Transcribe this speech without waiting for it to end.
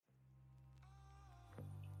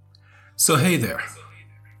So hey there,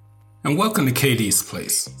 and welcome to KD's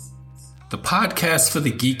Place, the podcast for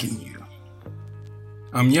the geek in you.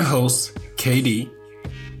 I'm your host, KD.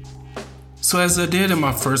 So as I did in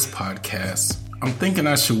my first podcast, I'm thinking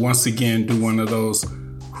I should once again do one of those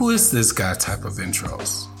 "who is this guy" type of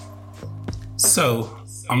intros. So,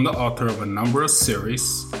 I'm the author of a number of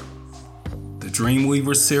series: the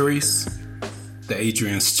Dreamweaver series, the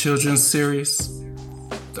Adrian's Children series,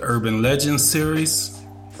 the Urban Legends series,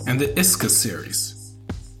 and the Iska series.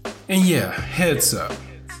 And yeah, heads up,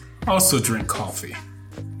 I also drink coffee.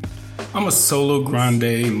 I'm a solo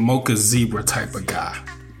grande mocha zebra type of guy.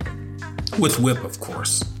 With whip, of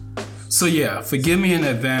course. So yeah, forgive me in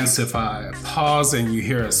advance if I pause and you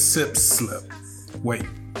hear a sip slip. Wait,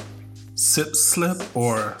 sip slip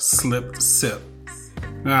or slip sip?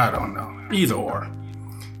 I don't know, either or.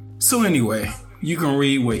 So anyway, you can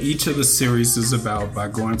read what each of the series is about by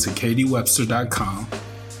going to kdwebster.com.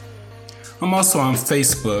 I'm also on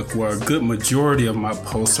Facebook, where a good majority of my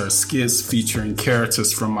posts are skits featuring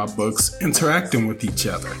characters from my books interacting with each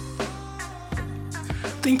other. I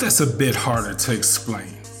think that's a bit harder to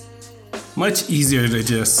explain. Much easier to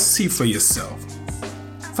just see for yourself.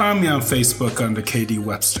 Find me on Facebook under KD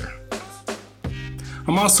Webster.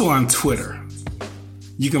 I'm also on Twitter.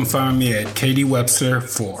 You can find me at KD Webster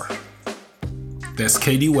 4. That's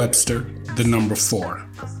KD Webster, the number 4.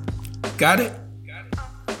 Got it?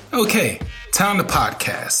 Okay, time to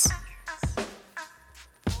podcast.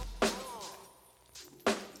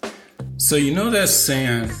 So you know that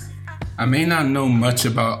saying, I may not know much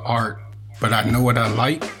about art, but I know what I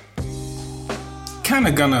like?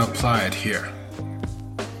 Kinda gonna apply it here.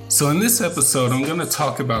 So in this episode, I'm gonna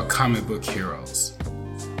talk about comic book heroes.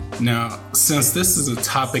 Now, since this is a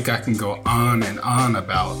topic I can go on and on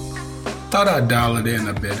about, thought I'd dial it in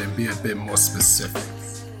a bit and be a bit more specific.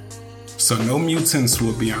 So no mutants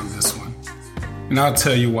will be on this one. And I'll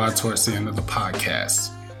tell you why towards the end of the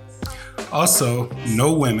podcast. Also,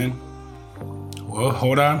 no women. Well,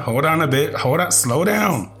 hold on a bit. Slow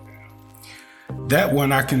down. That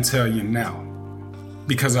one I can tell you now.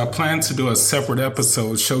 Because I plan to do a separate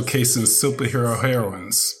episode showcasing superhero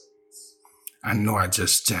heroines. I know I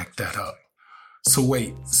just jacked that up. So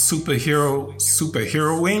wait, superhero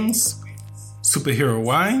wings? Superhero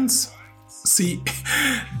wines? See,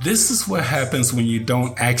 this is what happens when you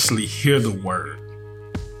don't actually hear the word.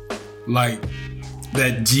 Like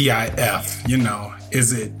that GIF, you know,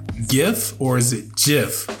 is it GIF or is it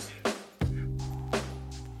GIF?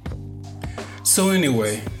 So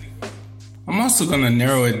anyway, I'm also going to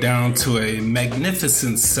narrow it down to a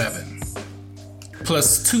magnificent 7,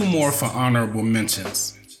 plus 2 more for honorable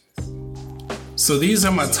mentions. So these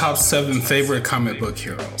are my top 7 favorite comic book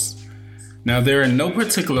heroes. Now, they're in no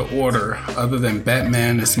particular order other than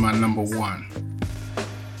Batman is my number 1.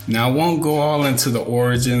 Now, I won't go all into the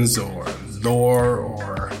origins or lore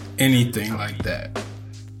or anything like that.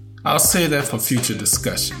 I'll save that for future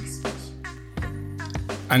discussion.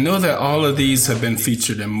 I know that all of these have been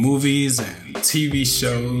featured in movies and TV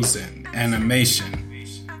shows and animation.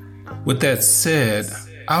 With that said,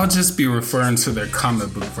 I'll just be referring to their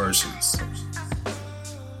comic book versions.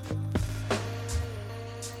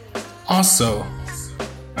 Also,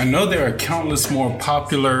 I know there are countless more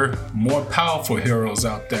popular, more powerful heroes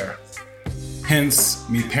out there. Hence,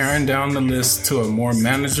 me paring down the list to a more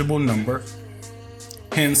manageable number.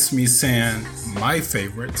 Hence, me saying my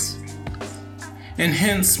favorites. And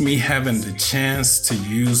hence, me having the chance to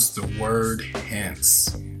use the word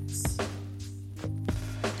hence.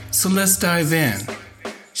 So let's dive in,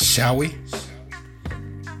 shall we?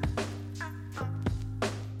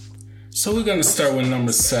 So we're going to start with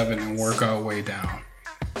number 7 and work our way down.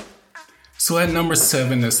 So at number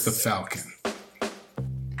 7 is the Falcon.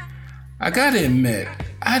 I gotta admit,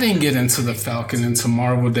 I didn't get into the Falcon until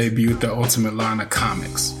Marvel debuted the Ultimate line of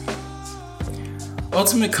comics.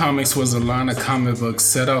 Ultimate Comics was a line of comic books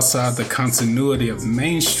set outside the continuity of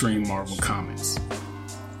mainstream Marvel Comics.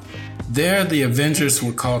 There, the Avengers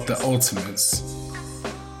were called the Ultimates.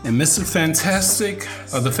 And Mr. Fantastic,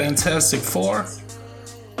 or the Fantastic Four,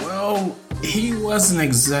 well, he wasn't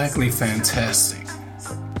exactly fantastic.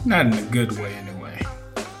 Not in a good way, anyway.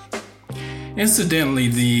 Incidentally,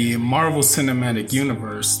 the Marvel Cinematic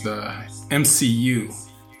Universe, the MCU,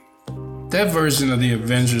 that version of the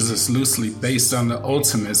Avengers is loosely based on the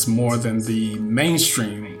Ultimates more than the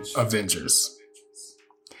mainstream Avengers.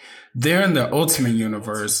 There in the Ultimate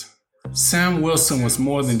Universe, Sam Wilson was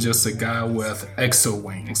more than just a guy with exo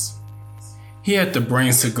wings. He had the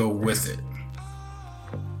brains to go with it.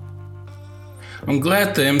 I'm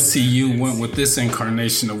glad the MCU went with this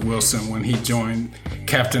incarnation of Wilson when he joined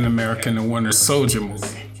Captain America in the Winter Soldier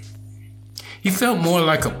movie. He felt more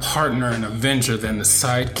like a partner and Avenger than the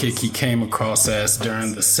sidekick he came across as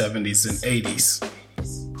during the 70s and 80s.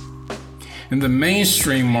 In the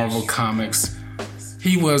mainstream Marvel Comics,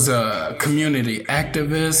 he was a community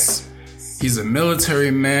activist. He's a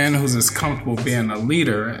military man who's as comfortable being a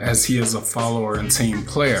leader as he is a follower and team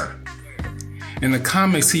player. In the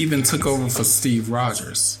comics, he even took over for Steve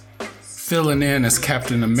Rogers, filling in as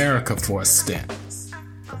Captain America for a stint.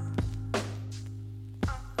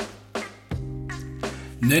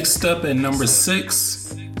 Next up at number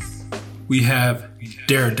 6, we have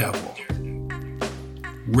Daredevil,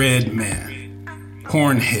 Red Man,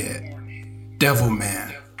 Hornhead,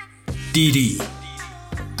 Devilman, DD,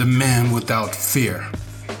 the Man Without Fear,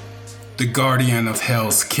 the Guardian of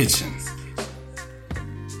Hell's Kitchen.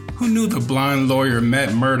 Who knew the blind lawyer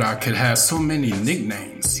Matt Murdock could have so many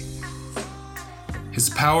nicknames?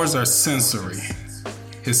 His powers are sensory.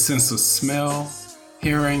 His sense of smell,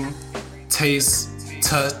 hearing, taste,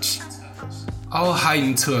 touch, all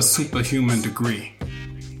heightened to a superhuman degree.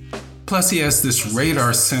 Plus, he has this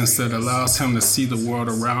radar sense that allows him to see the world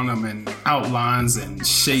around him in outlines and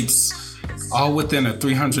shapes, all within a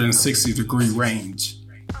 360-degree range.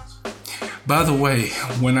 By the way,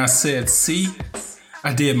 when I said see,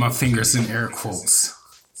 I did my fingers in air quotes.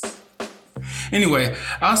 Anyway,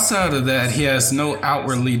 outside of that, he has no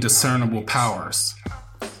outwardly discernible powers.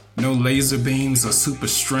 No laser beams or super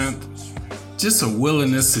strength. Just a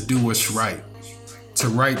willingness to do what's right, to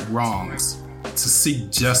right wrongs, to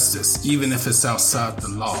seek justice, even if it's outside the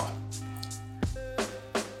law.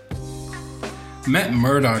 Matt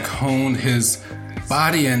Murdock honed his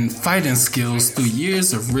body and fighting skills through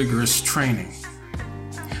years of rigorous training.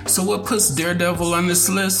 So what puts Daredevil on this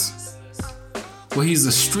list? Well, he's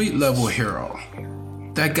a street-level hero.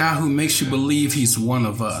 That guy who makes you believe he's one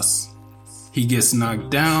of us. He gets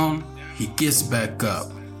knocked down, he gets back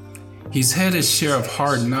up. He's had his share of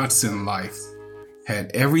hard knocks in life,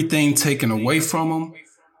 had everything taken away from him,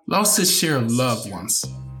 lost his share of loved ones.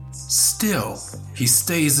 Still, he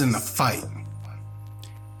stays in the fight.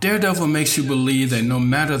 Daredevil makes you believe that no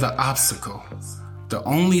matter the obstacle, the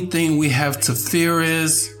only thing we have to fear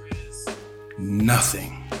is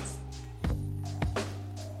nothing.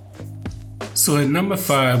 So at number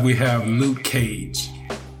 5, we have Luke Cage.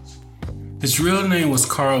 His real name was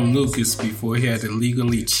Carl Lucas before he had to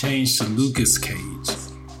legally change to Lucas Cage.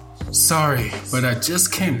 Sorry, but I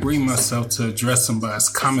just can't bring myself to address him by his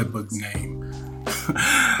comic book name.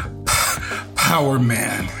 Power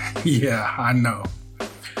Man. Yeah, I know.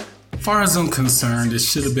 Far as I'm concerned, it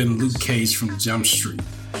should have been Luke Cage from Jump Street.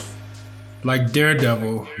 Like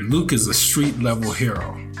Daredevil, Luke is a street-level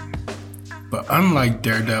hero. But unlike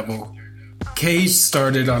Daredevil, Cage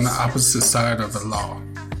started on the opposite side of the law.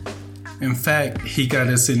 In fact, he got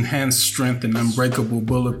his enhanced strength and unbreakable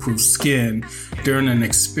bulletproof skin during an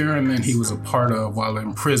experiment he was a part of while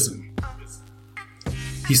in prison.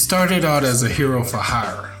 He started out as a hero for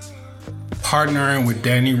hire, partnering with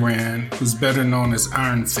Danny Rand, who's better known as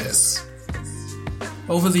Iron Fist.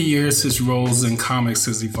 Over the years, his roles in comics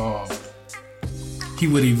has evolved. He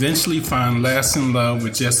would eventually find lasting love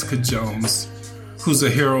with Jessica Jones, who's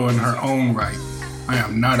a hero in her own right. I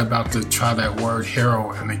am not about to try that word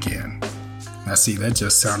heroin again. Now see, that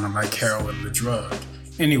just sounded like heroin, the drug.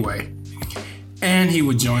 Anyway, and he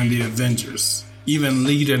would join the Avengers, even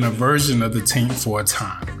leading a version of the team for a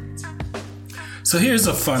time. So here's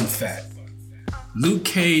a fun fact. Luke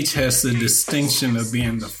Cage has the distinction of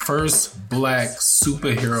being the first black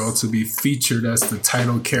superhero to be featured as the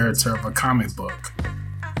title character of a comic book.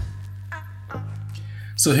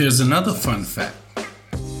 So here's another fun fact.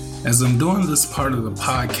 As I'm doing this part of the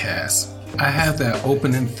podcast, I have that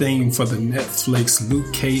opening theme for the Netflix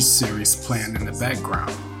Luke Cage series playing in the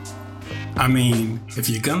background. I mean, if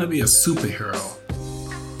you're gonna be a superhero,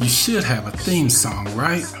 you should have a theme song,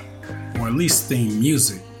 right? Or at least theme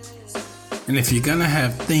music. And if you're gonna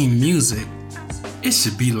have theme music, it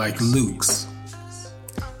should be like Luke's.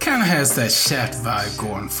 Kinda has that Shaft vibe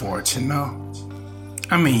going for it, you know?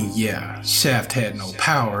 I mean, yeah, Shaft had no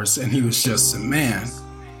powers and he was just a man.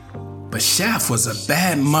 But Shaft was a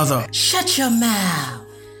bad mother. Shut your mouth.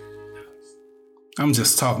 I'm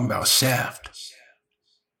just talking about Shaft.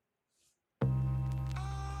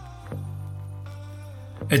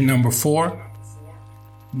 At number 4,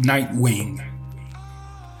 Nightwing.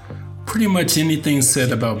 Pretty much anything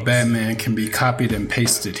said about Batman can be copied and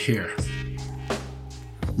pasted here.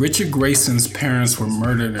 Richard Grayson's parents were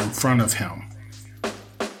murdered in front of him.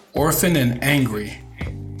 Orphaned and angry,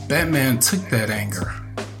 Batman took that anger,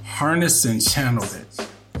 harnessed and channeled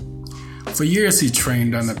it. For years he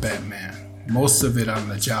trained under Batman, most of it on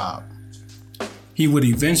the job. He would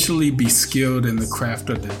eventually be skilled in the craft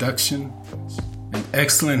of deduction, an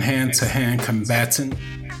excellent hand-to-hand combatant,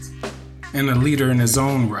 and a leader in his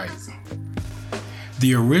own right.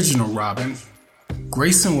 The original Robin,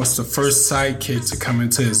 Grayson was the first sidekick to come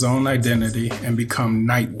into his own identity and become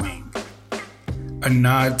Nightwing, a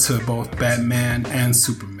nod to both Batman and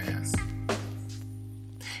Superman.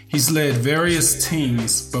 He's led various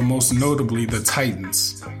teams, but most notably the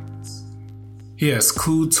Titans. He has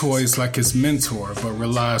cool toys like his mentor, but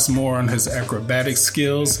relies more on his acrobatic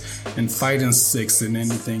skills and fighting sticks than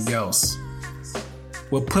anything else.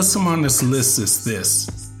 What puts him on this list is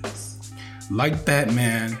this. Like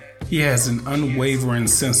Batman, he has an unwavering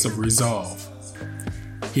sense of resolve.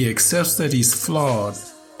 He accepts that he's flawed,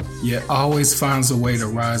 yet always finds a way to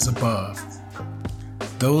rise above.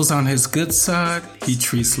 Those on his good side, he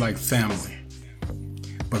treats like family.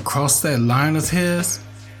 But cross that line of his,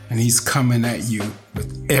 and he's coming at you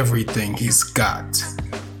with everything he's got.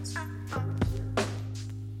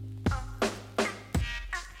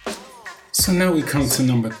 So now we come to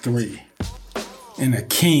number 3, and a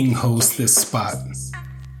king holds this spot.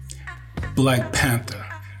 Black Panther.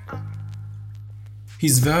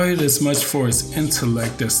 He's valued as much for his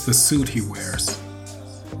intellect as the suit he wears.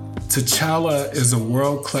 T'Challa is a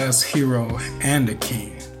world-class hero and a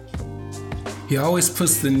king. He always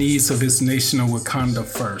puts the needs of his nation of Wakanda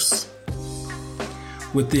first.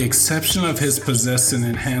 With the exception of his possessing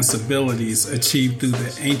enhanced abilities achieved through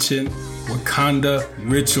the ancient Wakanda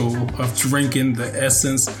ritual of drinking the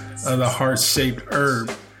essence of the heart-shaped herb.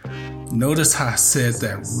 Notice how I said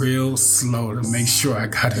that real slow to make sure I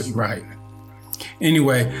got it right.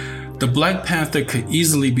 Anyway, the Black Panther could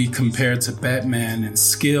easily be compared to Batman in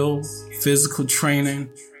skill, physical training,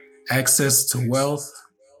 access to wealth,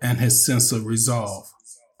 and his sense of resolve.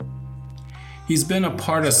 He's been a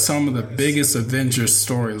part of some of the biggest Avengers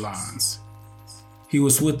storylines. He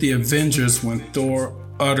was with the Avengers when Thor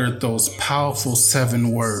uttered those powerful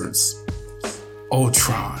 7 words.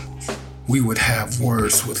 Ultron, we would have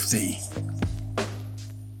words with thee.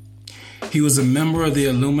 He was a member of the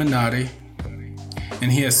Illuminati,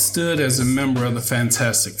 and he has stood as a member of the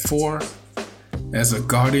Fantastic Four, as a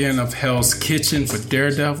guardian of Hell's Kitchen for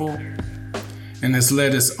Daredevil, and has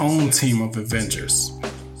led his own team of Avengers.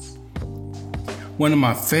 One of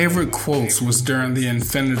my favorite quotes was during the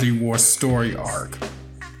Infinity War story arc.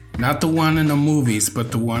 Not the one in the movies,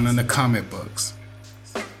 but the one in the comic books.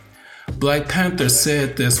 Black Panther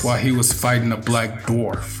said this while he was fighting a black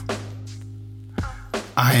dwarf.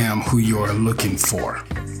 I am who you are looking for.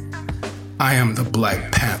 I am the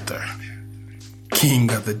Black Panther,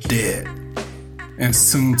 King of the Dead, and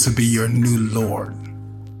soon to be your new Lord.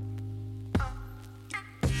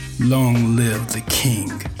 Long live the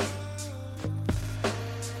King.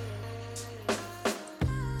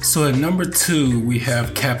 So at number 2, we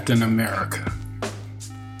have Captain America.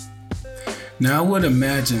 Now I would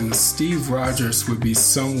imagine Steve Rogers would be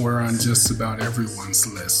somewhere on just about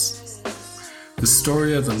everyone's list. The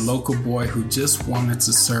story of the local boy who just wanted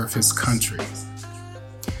to serve his country.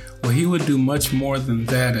 Well, he would do much more than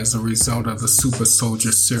that as a result of the super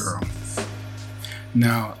soldier serum.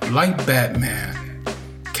 Now, like Batman,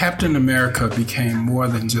 Captain America became more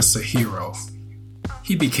than just a hero.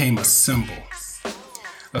 He became a symbol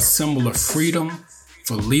of freedom,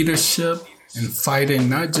 for leadership, and fighting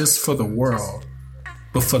not just for the world,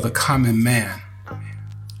 but for the common man.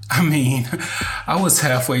 I mean, I was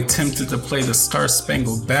halfway tempted to play the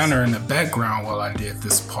Star-Spangled Banner in the background while I did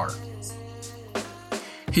this part.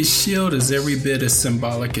 His shield is every bit as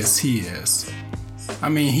symbolic as he is. I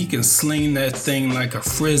mean, he can sling that thing like a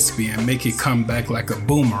frisbee and make it come back like a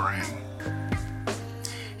boomerang.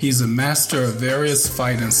 He's a master of various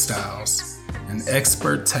fighting styles, an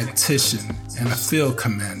expert tactician, and a field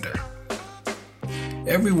commander.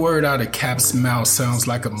 Every word out of Cap's mouth sounds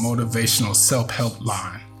like a motivational self-help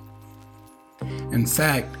line. In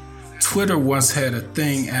fact, Twitter once had a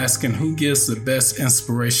thing asking who gives the best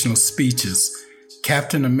inspirational speeches,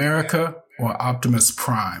 Captain America or Optimus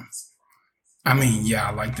Prime. I mean, yeah,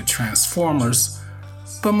 I like the Transformers,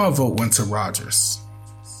 but my vote went to Rogers.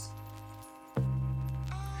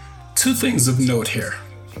 2 things of note here.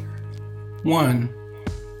 1,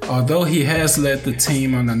 although he has led the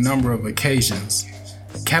team on a number of occasions,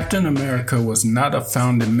 Captain America was not a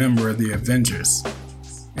founding member of the Avengers,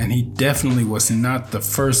 and he definitely was not the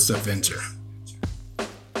first Avenger.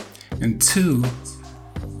 And 2,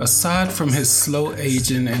 aside from his slow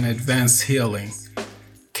aging and advanced healing,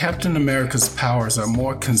 Captain America's powers are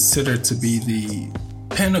more considered to be the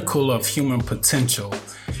pinnacle of human potential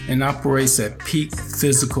and operates at peak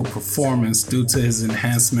physical performance due to his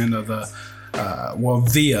enhancement of the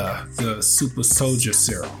via the super soldier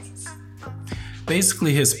serum.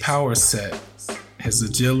 Basically, his power set, his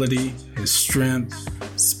agility, his strength,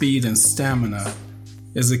 speed, and stamina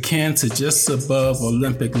is akin to just above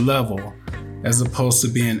Olympic level as opposed to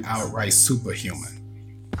being outright superhuman.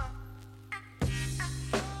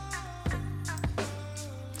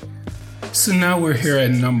 So now we're here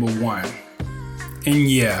at number 1.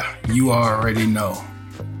 And yeah, you already know.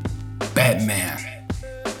 Batman.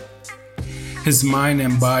 His mind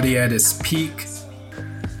and body at its peak,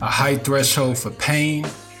 a high threshold for pain,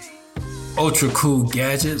 ultra cool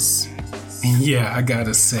gadgets, and yeah, I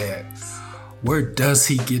gotta say it, where does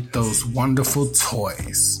he get those wonderful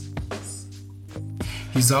toys?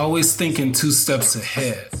 He's always thinking 2 steps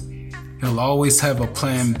ahead. He'll always have a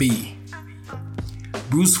plan B.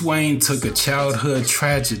 Bruce Wayne took a childhood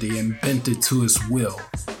tragedy and bent it to his will.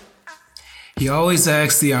 He always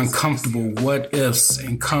asks the uncomfortable what ifs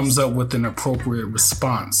and comes up with an appropriate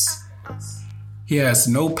response. He has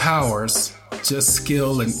no powers, just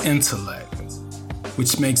skill and intellect,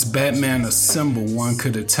 which makes Batman a symbol one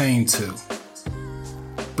could attain to.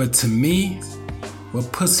 But to me,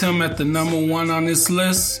 what puts him at the number 1 on this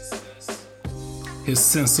list? His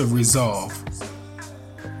sense of resolve.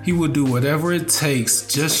 He will do whatever it takes,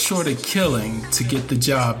 just short of killing, to get the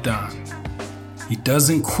job done. He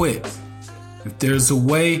doesn't quit. If there's a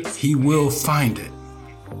way, he will find it.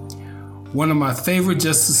 One of my favorite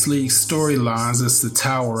Justice League storylines is the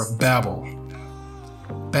Tower of Babel.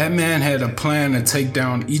 Batman had a plan to take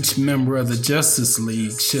down each member of the Justice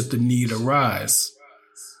League should the need arise.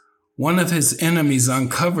 One of his enemies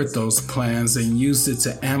uncovered those plans and used it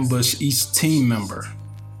to ambush each team member.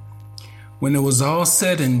 When it was all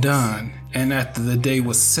said and done, and after the day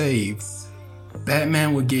was saved,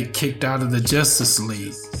 Batman would get kicked out of the Justice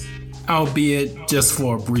League, albeit just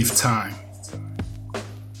for a brief time.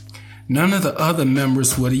 None of the other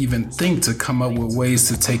members would even think to come up with ways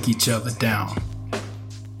to take each other down.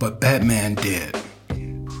 But Batman did.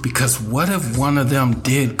 Because what if one of them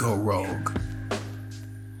did go rogue?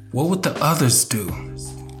 What would the others do?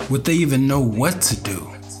 Would they even know what to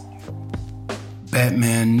do?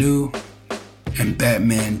 Batman knew, and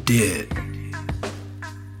Batman did.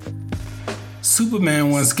 Superman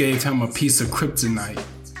once gave him a piece of kryptonite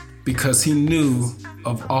because he knew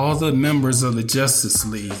of all the members of the Justice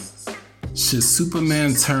League, should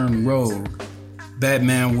Superman turn rogue,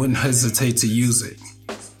 Batman wouldn't hesitate to use it.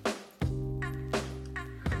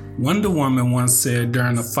 Wonder Woman once said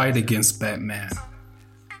during a fight against Batman,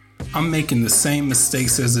 "I'm making the same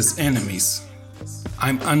mistakes as his enemies.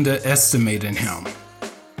 I'm underestimating him."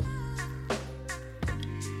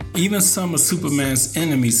 Even some of Superman's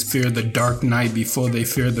enemies fear the Dark Knight before they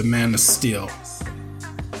fear the Man of Steel.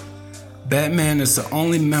 Batman is the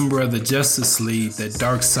only member of the Justice League that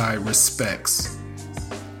Darkseid respects.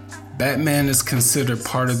 Batman is considered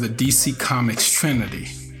part of the DC Comics Trinity,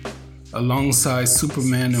 alongside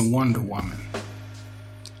Superman and Wonder Woman.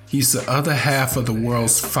 He's the other half of the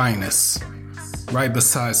world's finest, right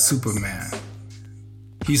beside Superman.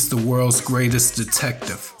 He's the world's greatest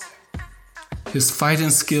detective. His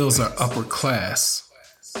fighting skills are upper class.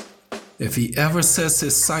 If he ever sets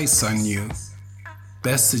his sights on you,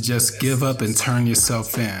 best to just give up and turn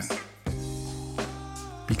yourself in.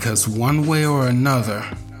 Because one way or another,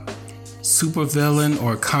 supervillain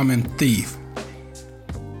or common thief,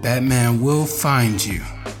 Batman will find you.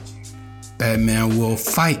 Batman will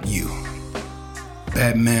fight you.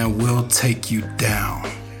 Batman will take you down.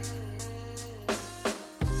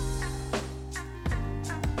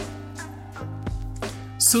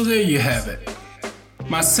 So there you have it,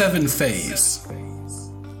 my 7 faves.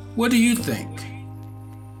 What do you think?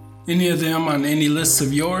 Any of them on any lists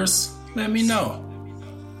of yours? Let me know.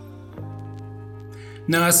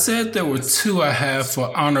 Now, I said there were 2 I have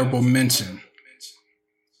for honorable mention.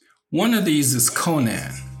 One of these is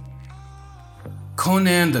Conan.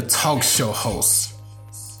 Conan the talk show host.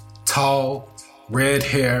 Tall, red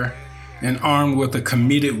hair, and armed with a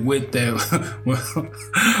comedic wit that...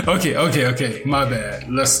 Okay, my bad.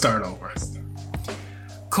 Let's start over.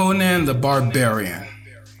 Conan the Barbarian.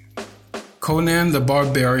 Conan the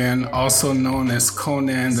Barbarian, also known as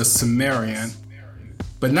Conan the Cimmerian,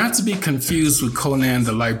 but not to be confused with Conan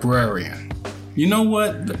the Librarian. You know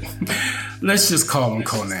what? Let's just call him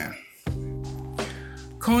Conan.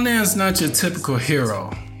 Conan's not your typical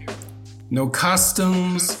hero. No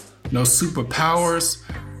costumes, no superpowers,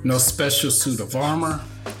 no special suit of armor.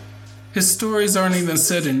 His stories aren't even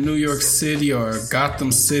set in New York City or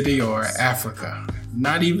Gotham City or Africa,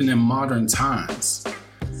 not even in modern times.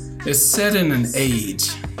 It's set in an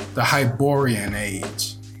age, the Hyborian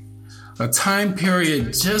Age, a time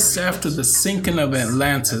period just after the sinking of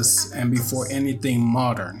Atlantis and before anything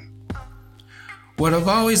modern. What I've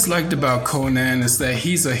always liked about Conan is that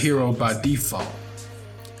he's a hero by default.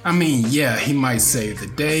 I mean, yeah, he might save the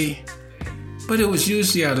day, but it was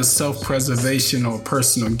usually out of self-preservation or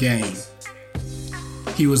personal gain.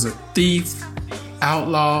 He was a thief,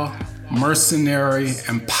 outlaw, mercenary,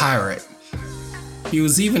 and pirate. He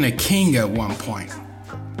was even a king at one point.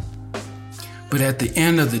 But at the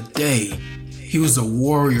end of the day, he was a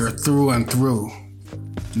warrior through and through.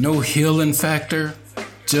 No healing factor,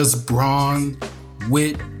 just brawn,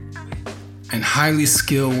 wit, and highly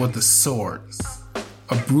skilled with the sword.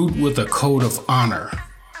 A brute with a code of honor.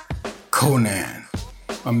 Conan,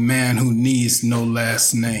 a man who needs no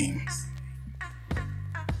last name.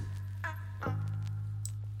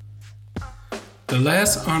 The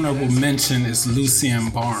last honorable mention is Lucien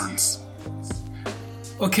Barnes.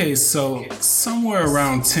 Okay, so somewhere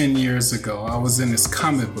around 10 years ago, I was in this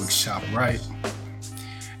comic book shop, right?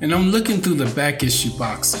 And I'm looking through the back issue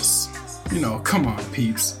boxes. You know, come on,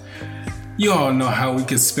 peeps. You all know how we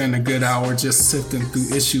could spend a good hour just sifting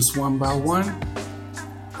through issues one by one.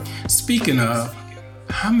 Speaking of,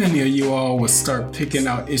 how many of you all would start picking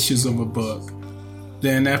out issues of a book?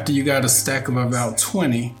 Then after you got a stack of about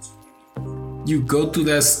 20, you go through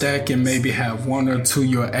that stack and maybe have one or two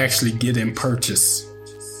you'll actually get in purchase.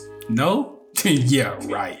 No? Yeah,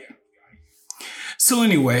 right. So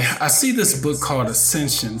anyway, I see this book called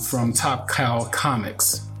Ascension from Top Cow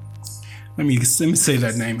Comics. Let me say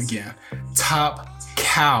that name again. Top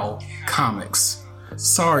Cow Comics.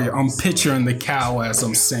 Sorry, I'm picturing the cow as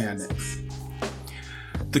I'm saying it.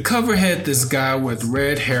 The cover had this guy with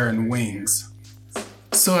red hair and wings.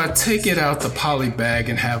 So I take it out the poly bag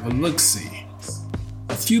and have a look-see.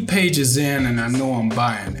 A few pages in and I know I'm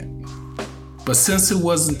buying it. But since it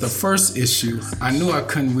wasn't the first issue, I knew I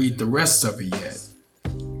couldn't read the rest of it yet.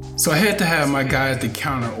 So I had to have my guy at the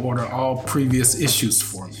counter order all previous issues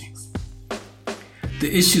for me.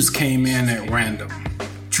 The issues came in at random.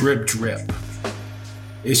 Drip, drip.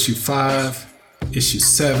 Issue 5, issue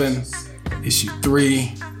 7, issue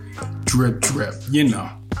 3, drip, drip, you know.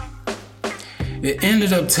 It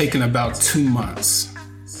ended up taking about 2 months.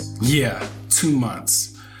 Yeah, 2 months.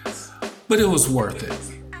 But it was worth it.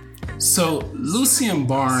 So Lucien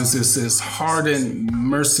Barnes is this hardened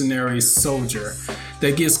mercenary soldier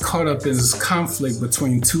that gets caught up in this conflict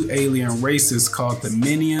between two alien races called the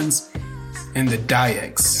Minions and the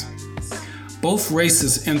Dyaks. Both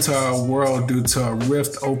races enter our world due to a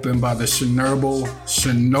rift opened by the Chernobyl.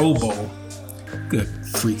 Good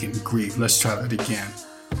freaking grief, let's try that again.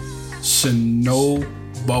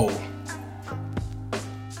 Chernobyl.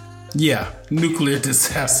 Yeah, nuclear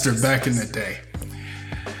disaster back in the day.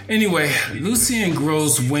 Anyway, Lucien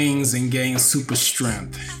grows wings and gains super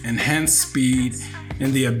strength, enhanced speed,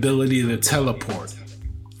 and the ability to teleport.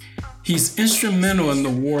 He's instrumental in the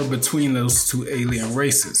war between those two alien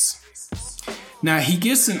races. Now, he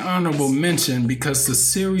gets an honorable mention because the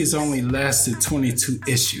series only lasted 22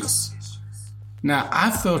 issues. Now, I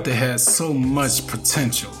felt it had so much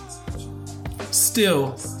potential.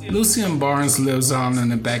 Still, Lucien Barnes lives on in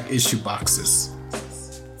the back issue boxes.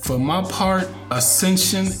 For my part,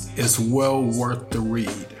 Ascension is well worth the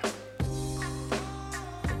read.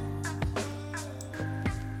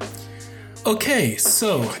 Okay,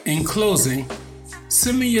 so in closing,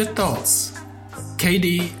 send me your thoughts.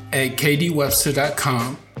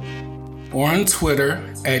 KD@KDWebster.com or on Twitter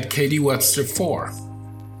at KDWebster4.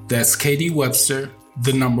 That's KD Webster,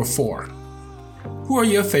 the number 4. Who are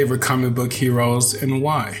your favorite comic book heroes and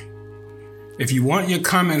why? If you want your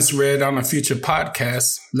comments read on a future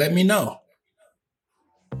podcast, let me know.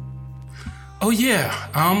 Oh yeah,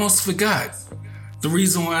 I almost forgot. The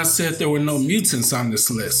reason why I said there were no mutants on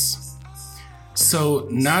this list. So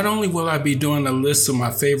not only will I be doing a list of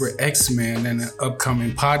my favorite X-Men in an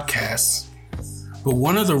upcoming podcast, but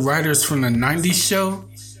one of the writers from the 90s show,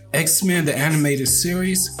 X-Men the Animated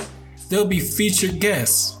Series, they'll be featured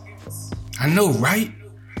guests. I know, right?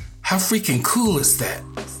 How freaking cool is that?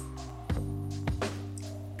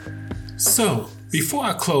 So, before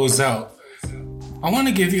I close out, I want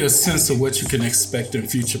to give you a sense of what you can expect in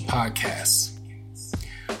future podcasts.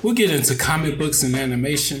 We'll get into comic books and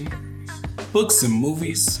animation, books and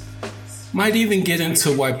movies, might even get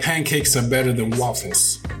into why pancakes are better than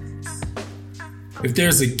waffles. If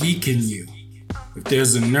there's a geek in you, if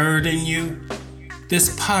there's a nerd in you,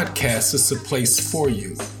 this podcast is the place for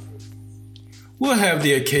you. We'll have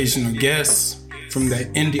the occasional guests, from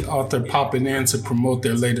that indie author popping in to promote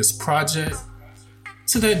their latest project,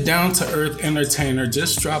 to that down-to-earth entertainer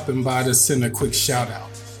just dropping by to send a quick shout-out.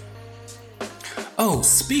 Oh,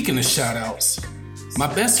 speaking of shout outs, my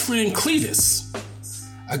best friend Cletus,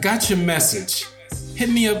 I got your message.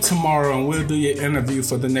 Hit me up tomorrow and we'll do your interview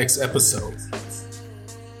for the next episode.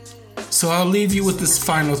 So I'll leave you with this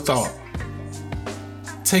final thought.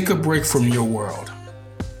 Take a break from your world.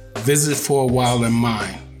 Visit for a while in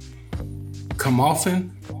mine. Come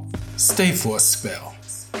often, stay for a spell.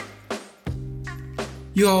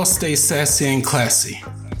 You all stay sassy and classy.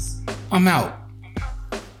 I'm out.